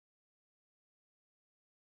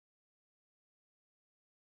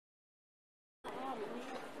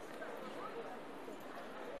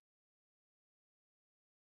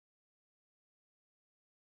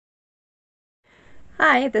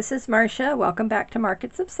Hi, this is Marsha. Welcome back to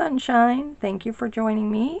Markets of Sunshine. Thank you for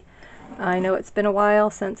joining me. I know it's been a while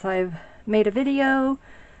since I've made a video,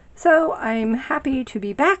 so I'm happy to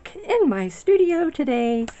be back in my studio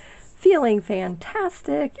today, feeling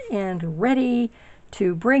fantastic and ready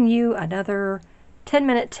to bring you another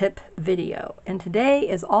 10-minute tip video. And today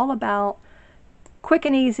is all about quick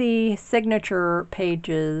and easy signature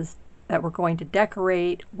pages that we're going to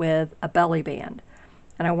decorate with a belly band.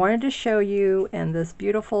 And I wanted to show you in this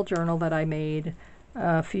beautiful journal that I made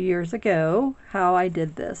a few years ago how I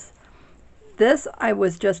did this. This I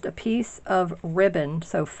was just a piece of ribbon,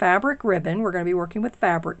 so fabric ribbon. We're going to be working with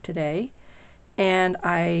fabric today. And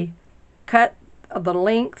I cut the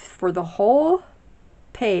length for the whole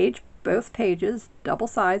page, both pages, double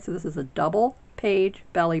sides. So this is a double page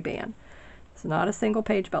belly band. It's not a single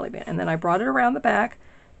page belly band. And then I brought it around the back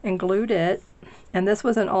and glued it. And this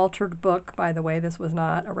was an altered book, by the way. This was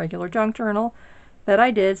not a regular junk journal that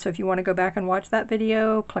I did. So if you want to go back and watch that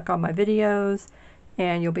video, click on my videos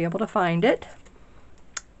and you'll be able to find it.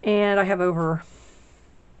 And I have over,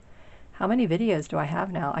 how many videos do I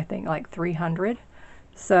have now? I think like 300.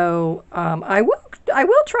 So I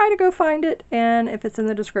will try to go find it, and if it's in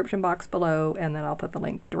the description box below, and then I'll put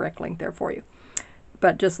the direct link there for you.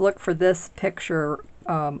 But just look for this picture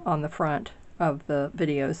on the front of the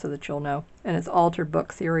videos so that you'll know. And it's altered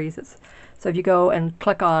book series. So if you go and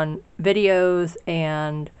click on videos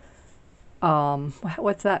and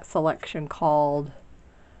what's that selection called?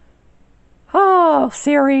 Oh,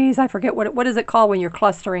 series. I forget what is it called when you're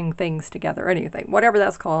clustering things together. Anything, whatever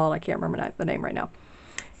that's called. I can't remember the name right now.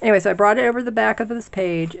 Anyway, so I brought it over the back of this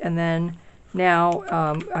page, and then now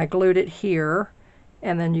I glued it here,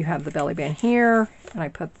 and then you have the belly band here, and I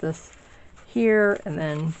put this here, and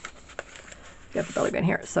then you have the belly band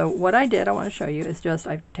here. So what I did, I want to show you, is just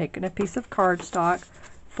I've taken a piece of cardstock,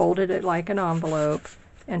 folded it like an envelope,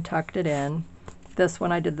 and tucked it in. This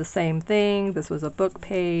one I did the same thing. This was a book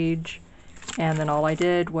page, and then all I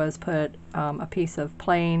did was put a piece of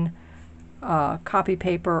plain copy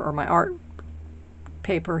paper or my art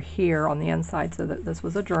paper here on the inside so that this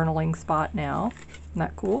was a journaling spot now. Isn't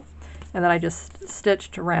that cool? And then I just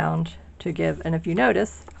stitched around to give, and if you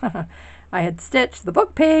notice, I had stitched the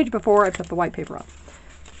book page before I put the white paper on.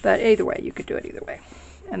 But either way, you could do it either way.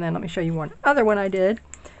 And then let me show you one other one I did.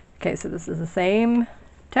 Okay, so this is the same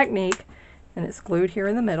technique, and it's glued here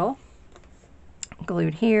in the middle,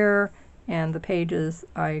 glued here, and the pages,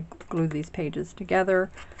 I glued these pages together.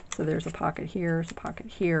 So there's a pocket here, there's a pocket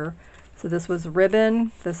here. So this was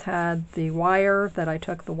ribbon. This had the wire that I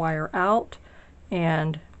took the wire out,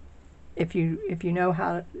 and if you know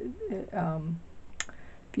how to,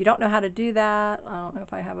 if you don't know how to do that, I don't know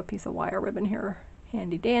if I have a piece of wire ribbon here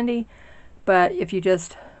handy dandy, but if you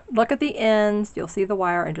just look at the ends, you'll see the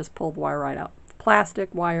wire, and just pull the wire right out.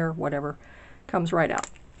 Plastic, wire, whatever, comes right out.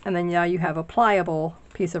 And then now you have a pliable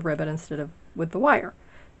piece of ribbon instead of with the wire,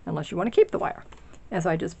 unless you want to keep the wire. And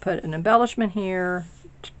so I just put an embellishment here.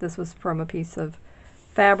 This was from a piece of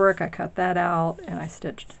fabric. I cut that out and I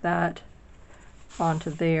stitched that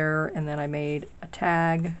onto there, and then I made a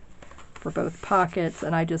tag for both pockets,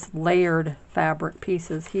 and I just layered fabric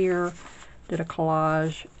pieces here, did a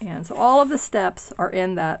collage, and so all of the steps are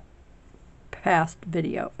in that past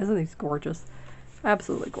video. Isn't these gorgeous?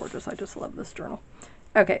 Absolutely gorgeous. I just love this journal.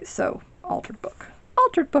 Okay, so altered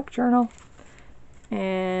book journal.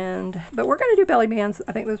 But we're going to do belly bands.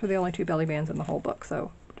 I think those were the only two belly bands in the whole book,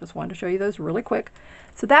 so just wanted to show you those really quick.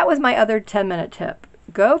 So that was my other 10-minute tip.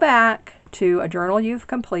 Go back to a journal you've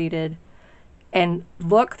completed and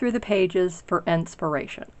look through the pages for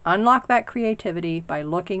inspiration. Unlock that creativity by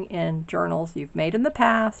looking in journals you've made in the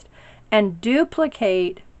past and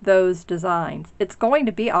duplicate those designs. It's going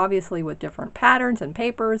to be obviously with different patterns and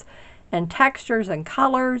papers and textures and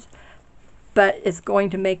colors, but it's going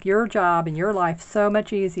to make your job and your life so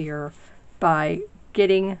much easier by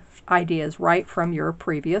getting ideas right from your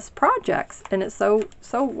previous projects. And it's so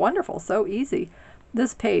wonderful, so easy.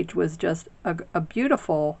 This page was just a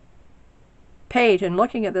beautiful page, and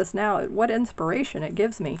looking at this now, what inspiration it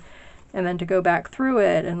gives me. And then to go back through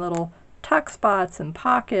it, and little tuck spots and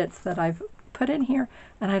pockets that I've put in here.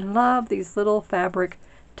 And I love these little fabric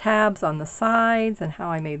tabs on the sides and how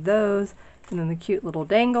I made those, and then the cute little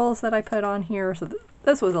dangles that I put on here. So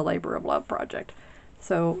this was a labor of love project.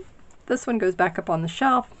 So this one goes back up on the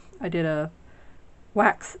shelf. I did a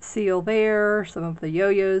wax seal there, some of the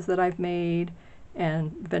yo-yos that I've made,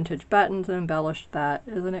 and vintage buttons, and embellished that.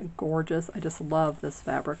 Isn't it gorgeous? I just love this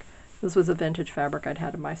fabric. This was a vintage fabric I'd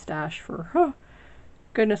had in my stash for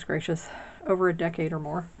Goodness gracious, over a decade or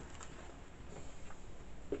more.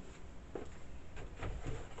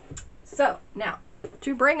 So now,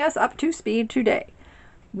 to bring us up to speed today,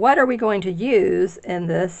 what are we going to use in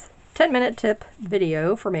this 10-minute tip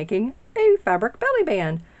video for making a fabric belly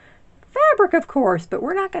band? Fabric, of course, but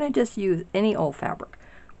we're not going to just use any old fabric.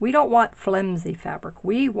 We don't want flimsy fabric.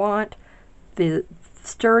 We want the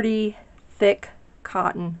sturdy, thick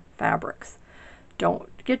cotton fabrics. Don't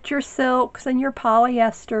get your silks and your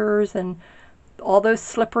polyesters and all those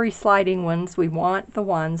slippery sliding ones. We want the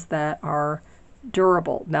ones that are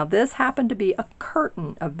durable. Now this happened to be a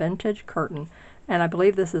curtain, a vintage curtain, and I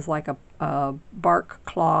believe this is like a bark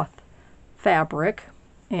cloth fabric,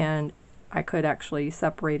 and I could actually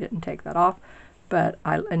separate it and take that off, but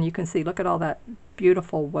and you can see, look at all that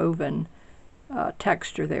beautiful woven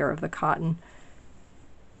texture there of the cotton.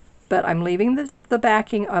 But I'm leaving the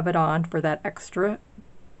backing of it on for that extra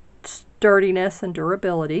sturdiness and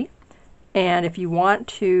durability. And if you want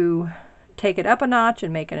to take it up a notch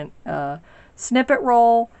and make it a snippet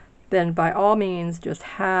roll, then by all means just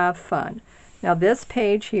have fun. Now this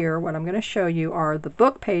page here, what I'm going to show you are the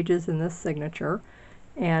book pages in this signature,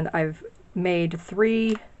 and I've made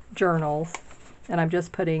 3 journals, and I'm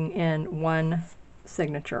just putting in 1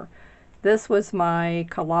 signature. This was my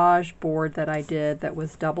collage board that I did that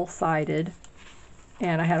was double-sided,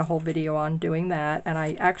 and I had a whole video on doing that, and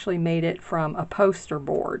I actually made it from a poster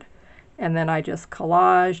board, and then I just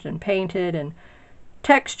collaged and painted and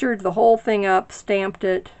textured the whole thing up, stamped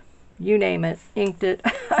it, you name it, inked it.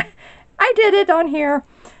 I did it on here.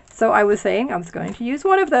 So I was saying I was going to use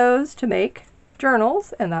one of those to make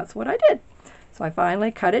journals, and that's what I did. So I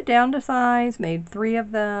finally cut it down to size, made 3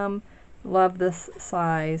 of them. Love this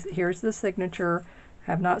size. Here's the signature.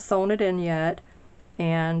 Have not sewn it in yet,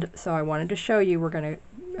 and so I wanted to show you. We're going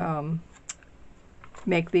to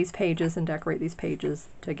make these pages and decorate these pages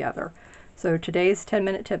together. So today's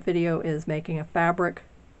 10-minute tip video is making a fabric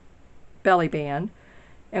belly band.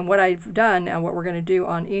 And what I've done and what we're going to do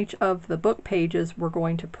on each of the book pages, we're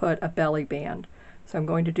going to put a belly band. So I'm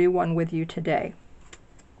going to do one with you today.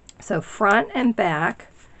 So front and back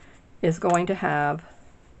is going to have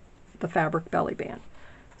the fabric belly band.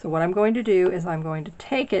 So what I'm going to do is I'm going to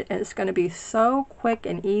take it, and it's going to be so quick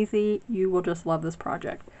and easy, you will just love this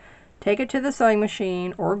project. Take it to the sewing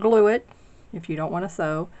machine or glue it if you don't want to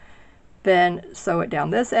sew. Then sew it down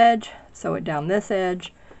this edge, sew it down this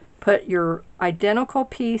edge. Put your identical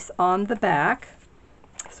piece on the back.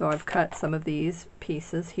 So I've cut some of these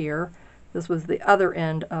pieces here. This was the other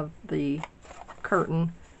end of the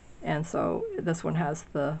curtain, and so this one has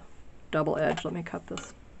the double edge. Let me cut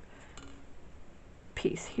this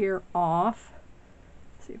piece here off.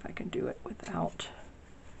 See if I can do it without,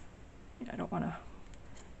 I don't want to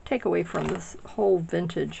take away from this whole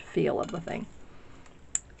vintage feel of the thing.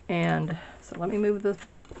 And so let me move the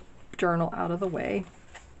journal out of the way.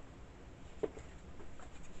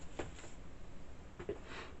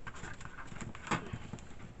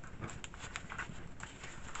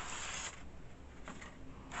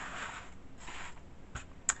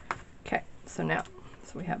 Okay, so now,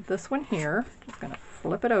 so we have this one here. Just going to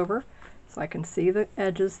flip it over so I can see the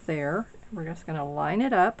edges there. We're just going to line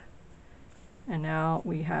it up, and now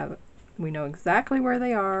we know exactly where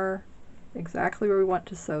they are, exactly where we want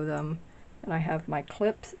to sew them. And I have my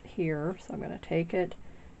clips here, so I'm going to take it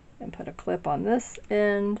and put a clip on this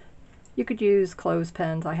end. You could use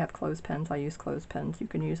clothespins. I have clothespins. I use clothespins. You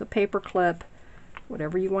can use a paper clip,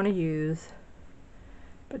 whatever you want to use,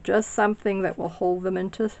 but just something that will hold them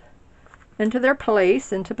into their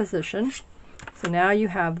place, into position. So now you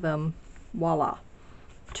have them, voila.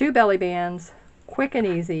 2 belly bands, quick and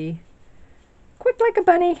easy, quick like a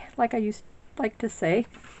bunny, like I used like to say.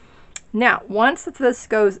 Now, once this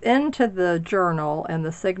goes into the journal and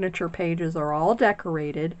the signature pages are all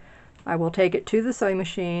decorated, I will take it to the sewing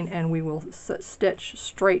machine and we will stitch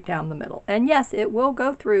straight down the middle. And yes, it will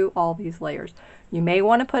go through all these layers. You may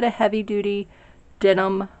want to put a heavy-duty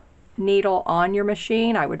denim needle on your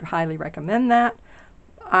machine. I would highly recommend that.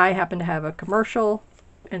 I happen to have a commercial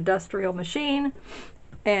industrial machine,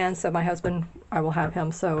 and so my husband, I will have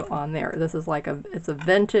him sew on there. This is like it's a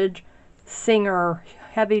vintage Singer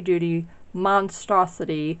heavy-duty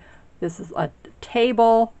monstrosity. This is a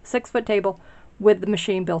table, 6-foot table with the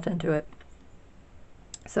machine built into it.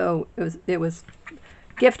 So it was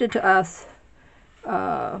gifted to us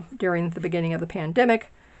during the beginning of the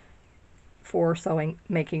pandemic for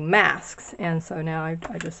making masks, and so now I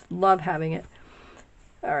just love having it.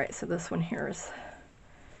 All right, so this one here it's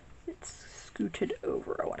scooted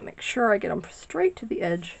over. I want to make sure I get them straight to the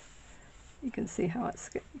edge. You can see how it's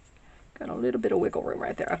Got a little bit of wiggle room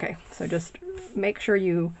right there. Okay, so just make sure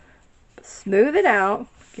you smooth it out.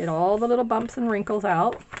 Get all the little bumps and wrinkles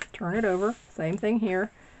out. Turn it over. Same thing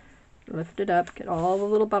here. Lift it up. Get all the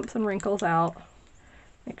little bumps and wrinkles out.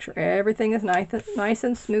 Make sure everything is nice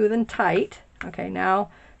and smooth and tight. Okay,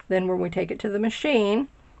 now then when we take it to the machine,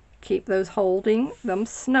 keep those holding them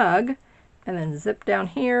snug, and then zip down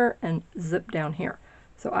here and zip down here.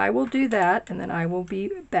 So I will do that, and then I will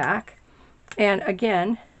be back. And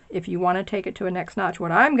again, if you want to take it to a next notch,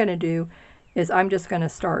 what I'm going to do is I'm just going to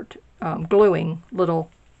start gluing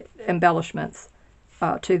little embellishments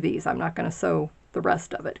to these. I'm not going to sew the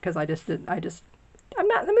rest of it because I'm not in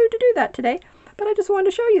the mood to do that today. But I just wanted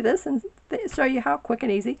to show you this and show you how quick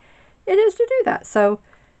and easy it is to do that. So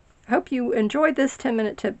I hope you enjoyed this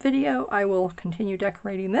 10-minute tip video. I will continue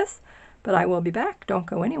decorating this, but I will be back. Don't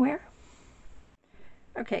go anywhere.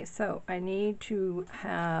 Okay, so I need to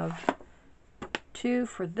have 2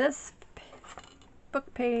 for this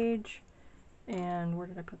book page, and where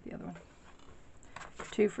did I put the other one?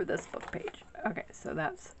 2 for this book page. Okay, so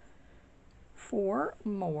that's 4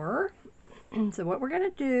 more. And so what we're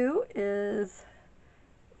going to do is,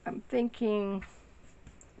 I'm thinking,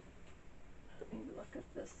 let me look at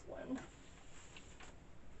this one.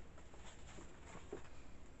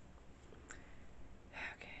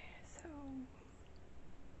 Okay, so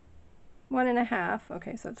 1.5.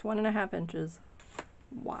 Okay, so it's 1.5 inches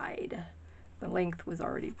wide. The length was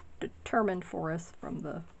already determined for us from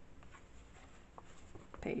the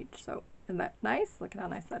page. So isn't that nice? Look at how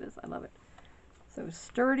nice that is. I love it. So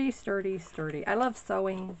sturdy, sturdy, sturdy. I love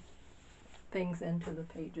sewing things into the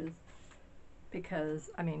pages because,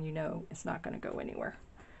 I mean, you know it's not going to go anywhere.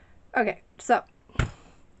 Okay, so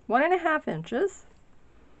 1.5 inches.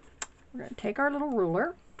 We're going to take our little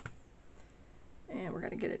ruler and we're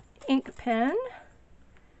going to get an ink pen,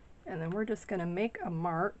 and then we're just going to make a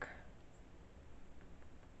mark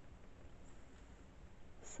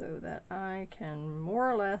so that I can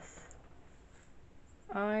more or less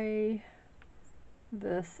eye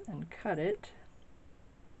this and cut it.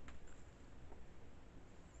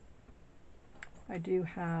 I do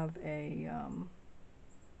have a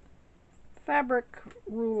fabric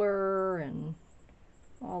ruler and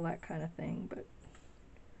all that kind of thing, but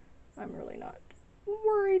I'm really not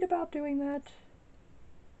worried about doing that.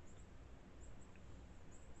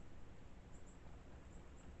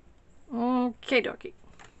 Okay, dokie.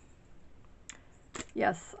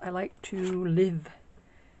 Yes, I like to live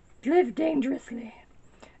dangerously.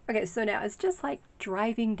 Okay, so now it's just like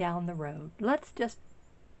driving down the road. Let's just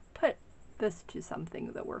put this to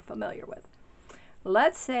something that we're familiar with.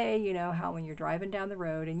 Let's say, you know how when you're driving down the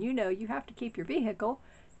road and you know you have to keep your vehicle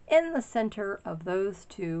in the center of those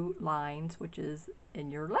 2 lines, which is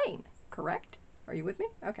in your lane, correct? Are you with me?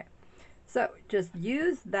 Okay. So just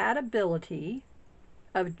use that ability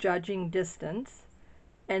of judging distance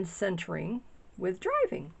and centering with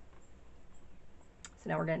driving. So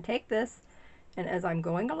now we're going to take this, and as I'm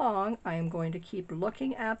going along, I am going to keep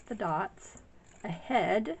looking at the dots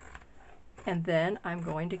ahead, and then I'm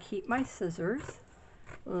going to keep my scissors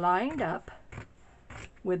lined up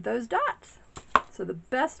with those dots. So the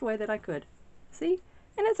best way that I could. See?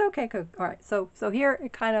 And it's okay. All right. So here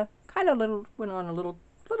it kind of went on a little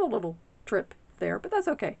trip there, but that's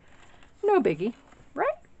okay. No biggie,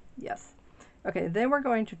 right? Yes. Okay, then we're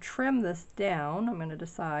going to trim this down. I'm going to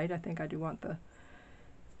decide. I think I do want the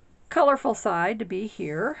colorful side to be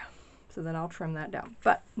here, so then I'll trim that down.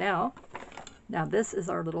 But now this is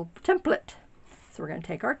our little template. So we're going to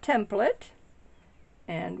take our template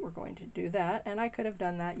and we're going to do that. And I could have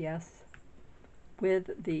done that, yes,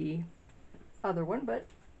 with the other one, but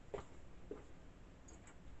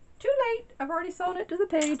too late. I've already sewn it to the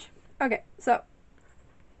page. Okay, so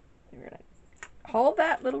we're going to hold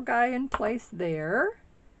that little guy in place there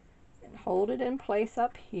and hold it in place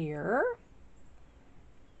up here.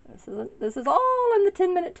 This is all in the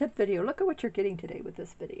 10-minute tip video. Look at what you're getting today with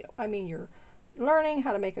this video. I mean, you're learning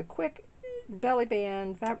how to make a quick belly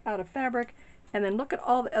band out of fabric, and then look at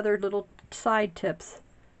all the other little side tips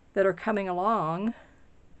that are coming along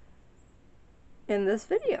in this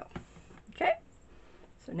video. Okay?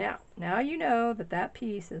 So now you know that that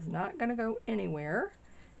piece is not going to go anywhere.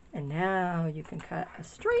 And now you can cut a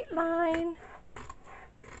straight line.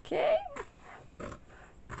 Okay?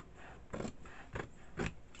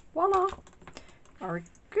 Voila.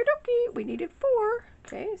 Okie-dokie. We needed 4.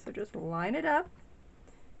 Okay, so just line it up.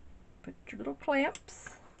 Put your little clamps.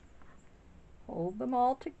 Hold them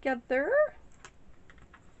all together.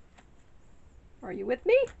 Are you with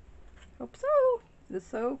me? Hope so. This is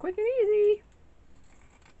so quick and easy.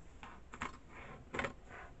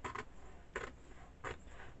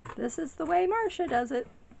 This is the way Marsha does it.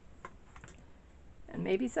 And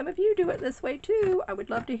maybe some of you do it this way too. I would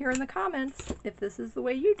love to hear in the comments if this is the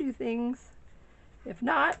way you do things. If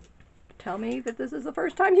not, tell me that this is the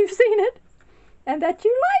first time you've seen it and that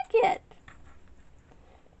you like it.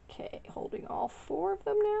 Okay, holding all 4 of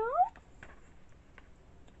them now.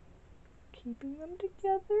 Keeping them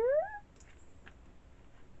together.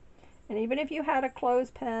 And even if you had a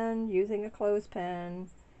clothespin, using a clothespin,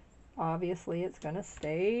 obviously it's going to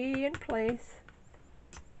stay in place.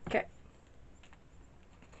 Okay.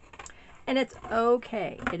 And it's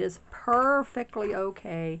okay. It is perfectly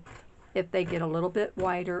okay if they get a little bit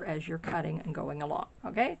wider as you're cutting and going along.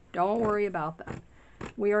 Okay? Don't worry about that.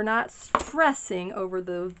 We are not stressing over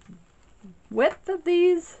the width of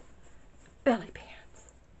these belly bands.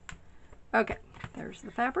 Okay, there's the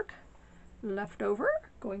fabric left over.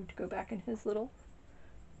 Going to go back in his little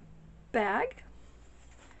bag.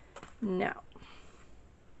 Now,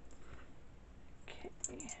 okay,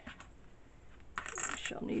 I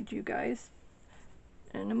shall need you guys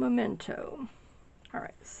in a memento. All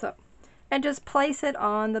right, so, and just place it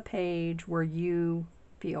on the page where you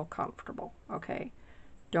feel comfortable, okay?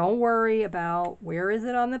 Don't worry about where is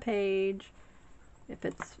it on the page. If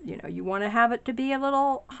it's, you know, you want to have it to be a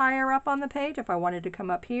little higher up on the page. If I wanted to come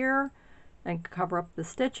up here and cover up the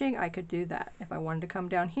stitching, I could do that. If I wanted to come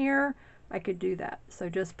down here, I could do that. So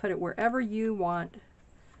just put it wherever you want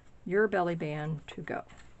your belly band to go.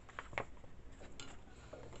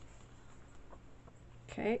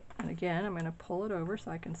 Okay, and again, I'm going to pull it over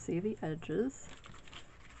so I can see the edges.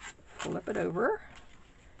 Flip it over,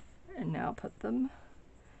 and now put them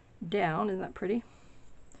down. Isn't that pretty?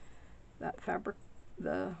 That fabric,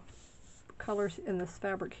 the colors in this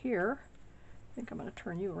fabric here. I think I'm going to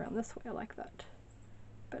turn you around this way. I like that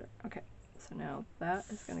better. Okay, so now that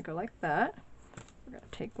is going to go like that. We're going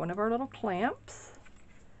to take one of our little clamps,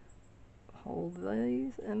 hold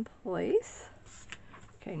these in place.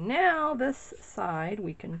 Okay, now this side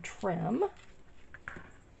we can trim.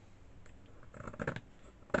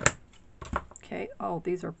 Okay, oh,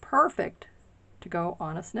 these are perfect to go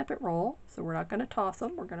on a snippet roll, so we're not going to toss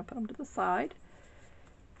them. We're going to put them to the side.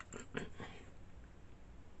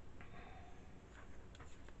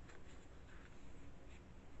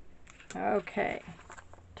 Okay,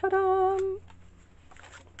 ta-da!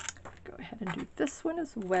 Go ahead and do this one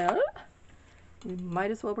as well. We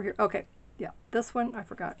might as well, we're here. Okay, yeah, this one, I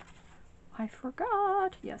forgot.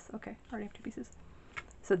 Yes, okay, I already have 2 pieces.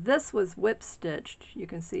 So this was whip stitched. You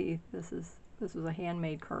can see this was a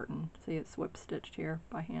handmade curtain. See, it's whip stitched here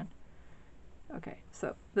by hand. Okay,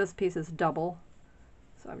 so this piece is double.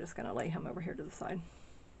 So I'm just gonna lay him over here to the side.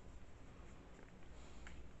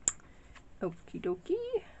 Okie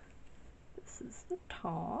dokie. This is the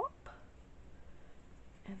top.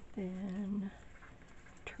 And then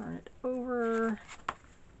turn it over.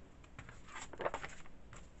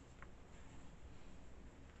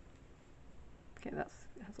 Okay, that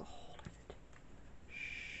has a hole in it.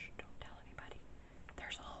 Shh, don't tell anybody.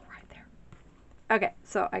 There's a hole right there. Okay,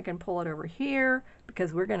 so I can pull it over here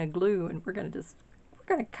because we're gonna glue and we're gonna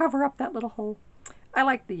cover up that little hole. I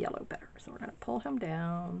like the yellow better, so we're gonna pull him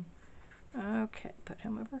down. Okay, put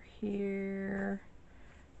him over here.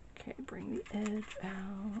 Okay, bring the edge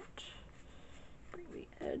out. Bring the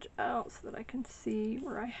edge out so that I can see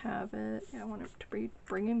where I have it. Yeah, I want to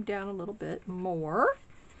bring him down a little bit more.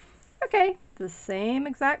 Okay, the same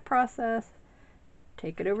exact process.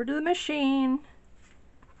 Take it over to the machine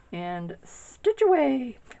and stitch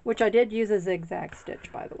away, which I did use a zigzag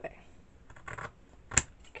stitch, by the way.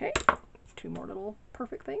 Okay, 2 more little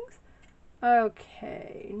perfect things.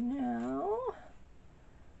 Okay, now,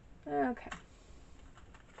 okay.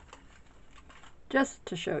 Just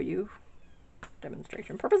to show you,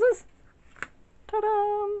 demonstration purposes,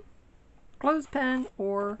 ta-da! Clothespin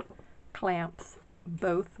or clamps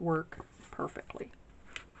both work perfectly.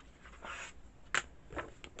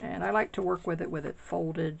 And I like to work with it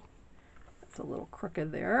folded. It's a little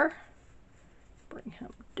crooked there. Bring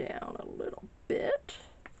him down a little bit.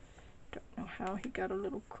 Don't know how he got a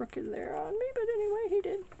little crooked there on me, but anyway, he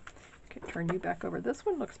did. Okay, turn you back over. This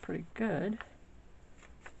one looks pretty good.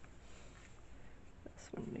 This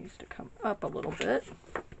one needs to come up a little bit.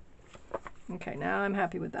 Okay, now I'm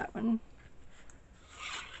happy with that one.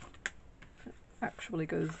 It actually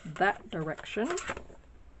goes that direction.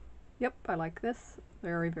 Yep, I like this.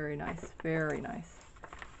 Very, very nice. Very nice.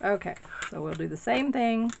 Okay, so we'll do the same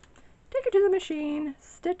thing. Take it to the machine,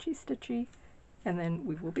 stitchy, stitchy, and then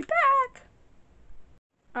we will be back.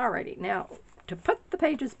 Alrighty, now to put the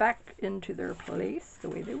pages back into their place the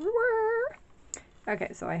way they were.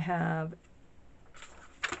 Okay, so I have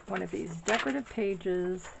one of these decorative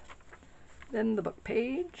pages then the book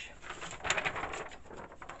page,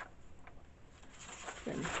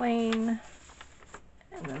 then plain,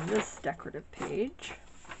 and then this decorative page,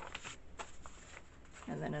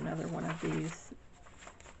 and then another one of these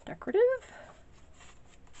decorative,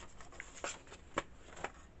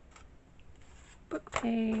 book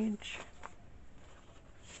page,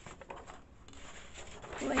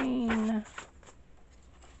 plain,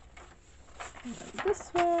 and then this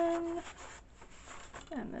one,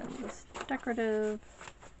 and then this decorative,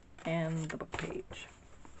 and the book page.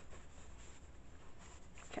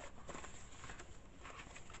 Okay.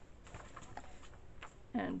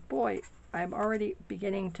 And boy, I'm already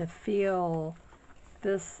beginning to feel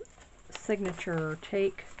this signature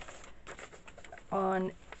take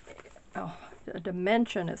on, oh, the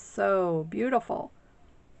dimension is so beautiful.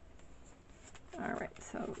 All right,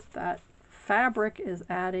 so that fabric is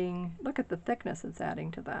adding, look at the thickness it's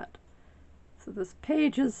adding to that. So this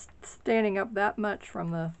page is standing up that much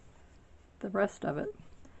from the rest of it.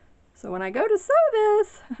 So when I go to sew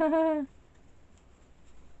this,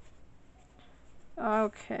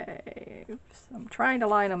 okay, so I'm trying to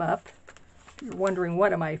line them up. You're wondering,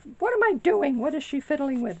 what am I doing? What is she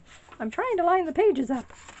fiddling with? I'm trying to line the pages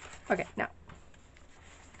up. Okay, now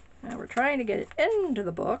we're trying to get it into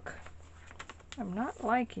the book. I'm not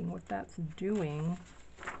liking what that's doing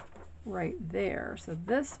right there. So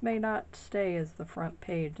this may not stay as the front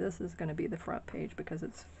page. This is going to be the front page because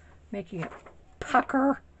it's making it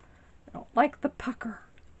pucker. I don't like the pucker.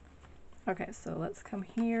 Okay, so let's come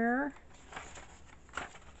here.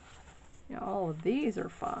 Yeah, all of these are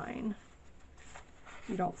fine.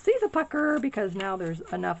 You don't see the pucker because now there's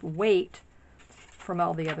enough weight from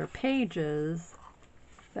all the other pages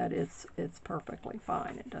that it's perfectly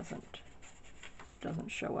fine. It doesn't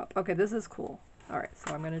show up. Okay, this is cool. All right,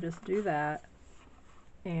 so I'm going to just do that,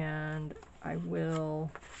 and I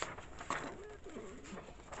will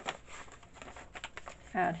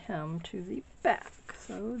add him to the back.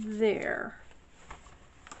 So there.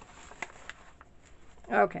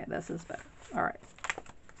 Okay, this is better. All right.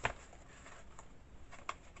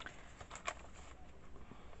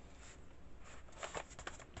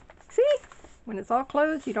 See? When it's all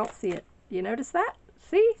closed, you don't see it. You notice that?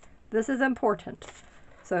 See? This is important.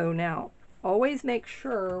 So now, always make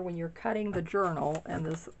sure when you're cutting the journal and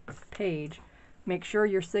this page, make sure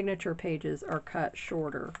your signature pages are cut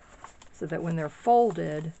shorter so that when they're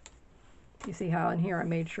folded, you see how in here I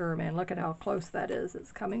made sure, man, look at how close that is.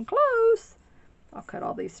 It's coming close. I'll cut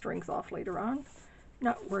all these strings off later on.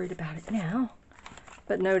 Not worried about it now.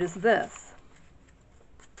 But notice this.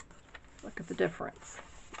 Look at the difference.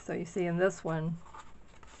 So you see in this one,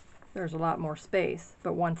 there's a lot more space.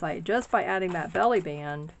 But just by adding that belly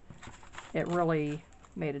band, it really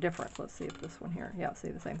made a difference. Let's see if this one here, yeah, see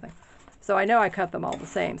the same thing. So I know I cut them all the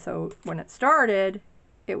same. So when it started,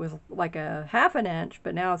 it was like a ½ an inch,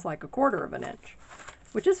 but now it's like a1/4 of an inch,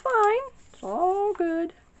 which is fine. It's all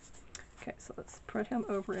good. Okay, so let's put him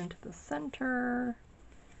over into the center.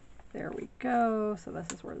 There we go. So this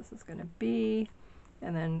is where this is going to be.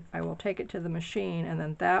 And then I will take it to the machine, and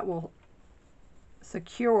then that will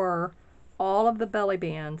secure all of the belly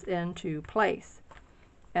bands into place.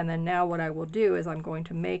 And then now what I will do is I'm going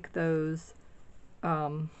to make those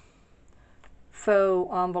faux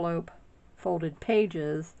envelope folded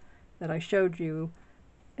pages that I showed you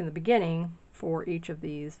in the beginning for each of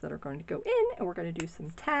these that are going to go in, and we're going to do some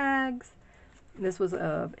tags. This was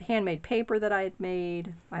a handmade paper that I had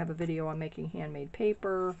made. I have a video on making handmade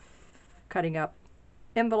paper, cutting up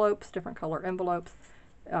envelopes, different color envelopes,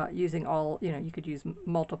 using all, you could use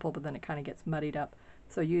multiple, but then it kind of gets muddied up.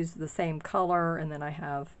 So use the same color, and then I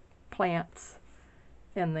have plants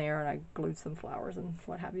in there, and I glued some flowers and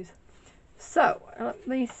what have you. So let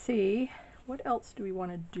me see, what else do we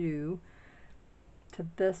want to do to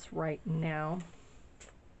this right now?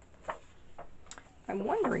 I'm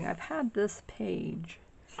wondering, I've had this page,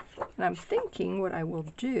 and I'm thinking what I will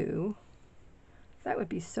do, that would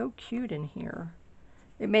be so cute in here.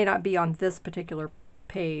 It may not be on this particular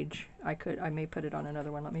page. I may put it on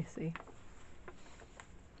another one. Let me see.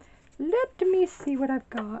 Let me see what I've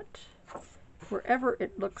got. Wherever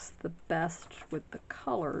it looks the best with the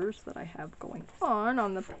colors that I have going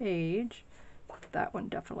on the page. That one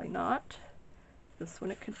definitely not. This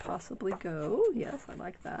one it could possibly go. Yes, I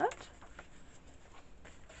like that.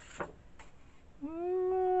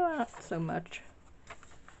 Not so much.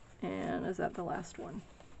 And is that the last one?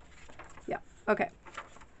 Yeah, okay.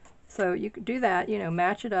 So you could do that,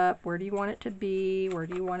 match it up. Where do you want it to be? Where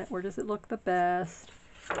do you want it? Where does it look the best?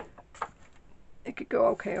 It could go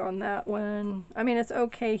okay on that one. I mean, it's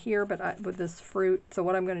okay here, but with this fruit. So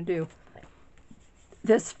what I'm going to do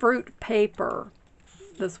this fruit paper,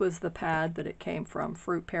 this was the pad that it came from,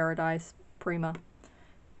 Fruit Paradise Prima.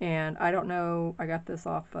 And I don't know, I got this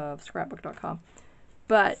off of scrapbook.com.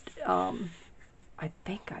 But I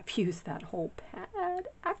think I've used that whole pad,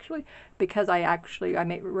 actually, because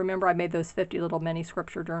remember I made those 50 little mini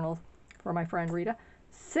scripture journals for my friend Rita.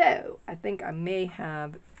 So I think I may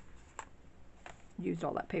have used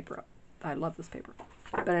all that paper up. I love this paper.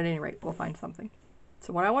 But at any rate, we'll find something.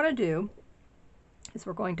 So what I want to do is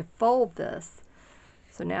we're going to fold this.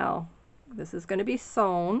 So now this is going to be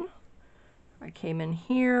sewn. I came in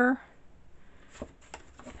here.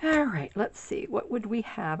 All right, let's see. What would we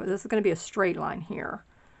have? This is going to be a straight line here.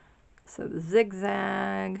 So the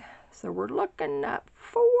zigzag. So we're looking at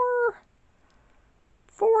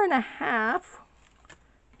 4.5.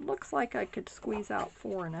 Looks like I could squeeze out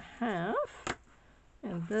 4.5.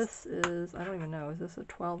 And this is, I don't even know, is this a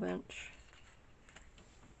 12-inch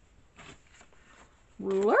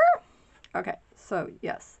ruler? Okay, so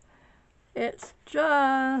yes, it's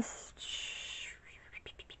just,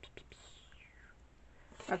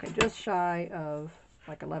 okay, just shy of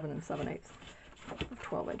like 11 7/8,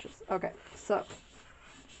 12 inches. Okay, so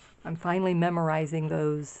I'm finally memorizing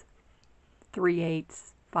those 3/8,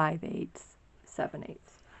 5/8, 7/8.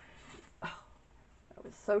 I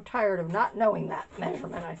was so tired of not knowing that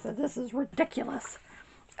measurement. I said, this is ridiculous.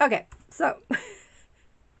 Okay, so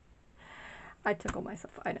I tickle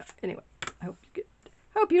myself. I know. Anyway, I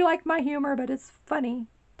hope you like my humor, but it's funny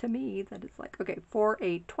to me that it's like, okay, 4,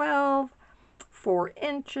 8, 12, 4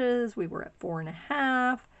 inches. We were at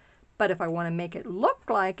 4.5. But if I want to make it look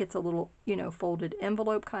like it's a little, you know, folded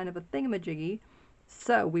envelope kind of a thingamajiggy,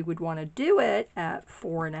 so we would want to do it at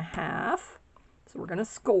 4.5. So we're going to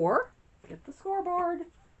score. Get the scoreboard.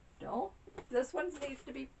 Don't. This one needs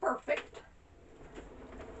to be perfect.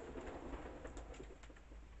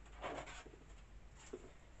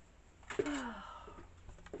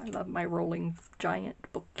 I love my rolling giant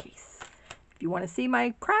bookcase. If you want to see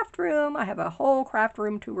my craft room, I have a whole craft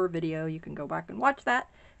room tour video. You can go back and watch that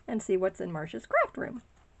and see what's in Marsha's craft room.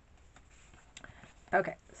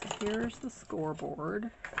 Okay, so here's the scoreboard.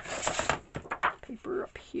 Paper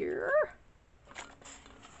up here.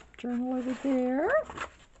 Journal over there.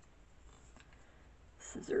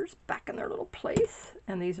 Scissors back in their little place.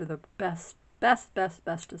 And these are the bestest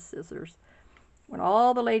scissors. When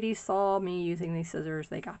all the ladies saw me using these scissors,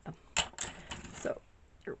 they got them. So,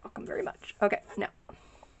 you're welcome very much. Okay, now,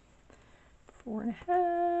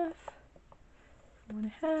 4.5,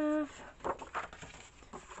 4.5.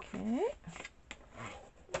 Okay.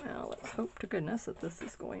 Now, let's hope to goodness that this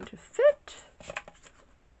is going to fit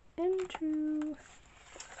into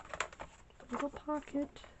the little pocket.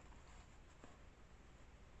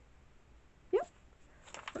 Yep,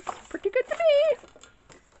 looks pretty good to me.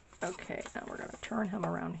 Okay, now we're going to turn him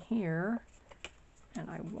around here, and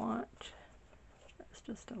I want, that's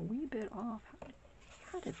just a wee bit off.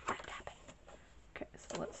 How did that happen? Okay,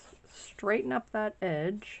 so let's straighten up that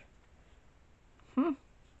edge.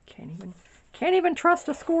 Can't even trust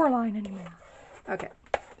a score line anymore. Okay,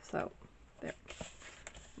 so there.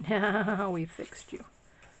 Now we fixed you.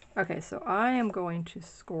 Okay, so I am going to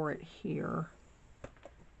score it here.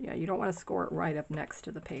 Yeah, you don't want to score it right up next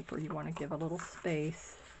to the paper. You want to give a little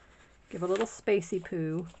space. Give a little spacey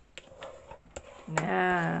poo.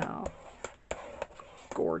 Now,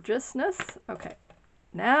 gorgeousness. Okay,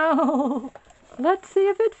 now let's see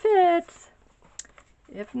if it fits.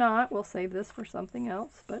 If not, we'll save this for something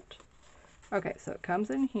else. But okay, so it comes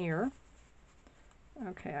in here.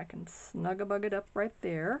 Okay, I can snug-a-bug it up right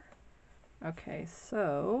there. Okay,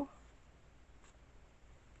 so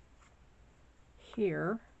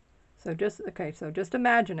here. So just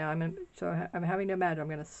imagine now. I'm having to imagine. I'm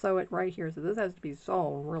going to sew it right here. So this has to be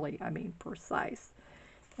sewn really, precise.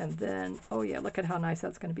 And then, oh yeah, look at how nice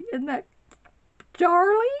that's going to be. Isn't that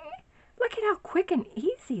darling? Look at how quick and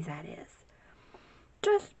easy that is.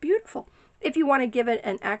 Just beautiful. If you want to give it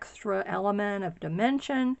an extra element of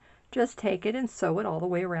dimension, just take it and sew it all the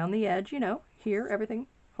way around the edge. You know, here, everything,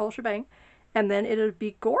 whole shebang. And then it'll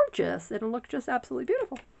be gorgeous. It'll look just absolutely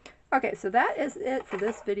beautiful. Okay, so that is it for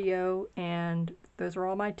this video, and those are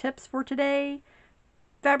all my tips for today.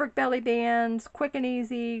 Fabric belly bands, quick and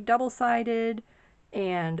easy, double-sided,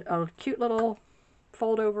 and a cute little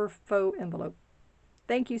fold-over faux envelope.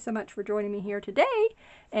 Thank you so much for joining me here today,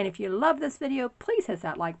 and if you love this video, please hit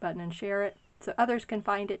that like button and share it so others can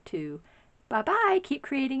find it too. Bye-bye, keep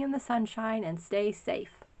creating in the sunshine, and stay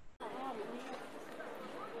safe.